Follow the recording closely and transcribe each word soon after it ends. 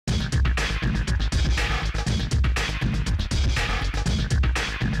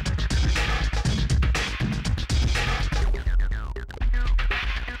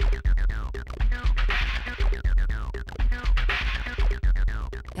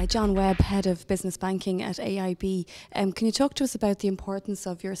John Webb, Head of Business Banking at AIB. Can you talk to us about the importance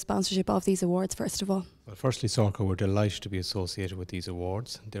of your sponsorship of these awards, first of all? Well, firstly, Sorka, we're delighted to be associated with these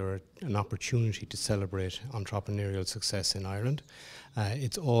awards. They're an opportunity to celebrate entrepreneurial success in Ireland.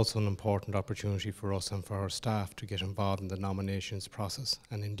 It's also an important opportunity for us and for our staff to get involved in the nominations process.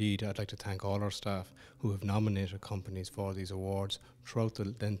 And indeed, I'd like to thank all our staff who have nominated companies for these awards throughout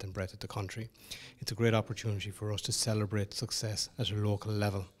the length and breadth of the country. It's a great opportunity for us to celebrate success at a local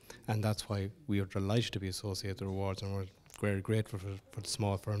level. And that's why we are delighted to be associated with the awards, and we're very grateful for the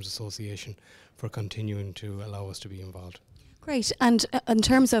Small Firms Association for continuing to allow us to be involved. Great. And in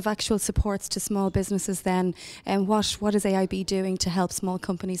terms of actual supports to small businesses then, what is AIB doing to help small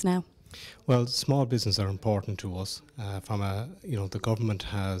companies now? Well, small businesses are important to us. The government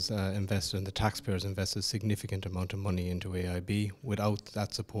has invested and the taxpayers invested a significant amount of money into AIB. Without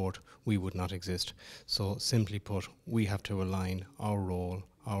that support, we would not exist. So simply put, we have to align our role,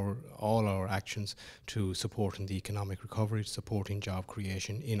 all our actions to supporting the economic recovery, supporting job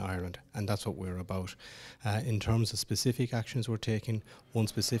creation in Ireland, and that's what we're about. In terms of specific actions we're taking, one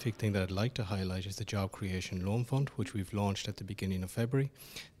specific thing that I'd like to highlight is the Job Creation Loan Fund, which we've launched at the beginning of February.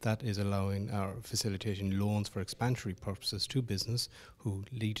 That is facilitating loans for expansionary purposes to business who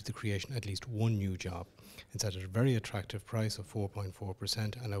lead to the creation of at least one new job. It's at a very attractive price of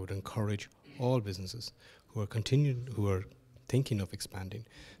 4.4%, and I would encourage all businesses who are thinking of expanding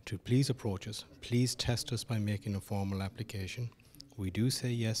to please approach us. Please test us by making a formal application. We do say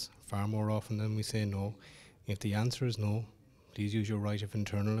yes far more often than we say no. If the answer is no, please use your right of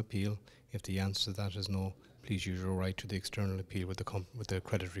internal appeal. If the answer to that is no, please use your right to the external appeal with the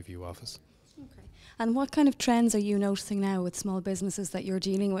Credit Review Office. Okay. And what kind of trends are you noticing now with small businesses that you're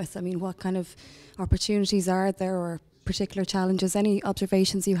dealing with? I mean, what kind of opportunities are there, or particular challenges? Any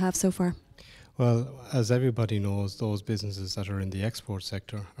observations you have so far? Well, as everybody knows, those businesses that are in the export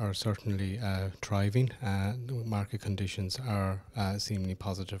sector are certainly thriving. Market conditions are seemingly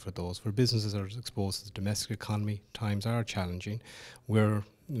positive for those. For businesses that are exposed to the domestic economy, times are challenging. We're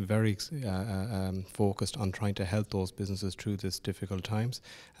very focused on trying to help those businesses through this difficult times,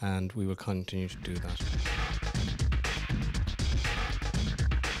 and we will continue to do that.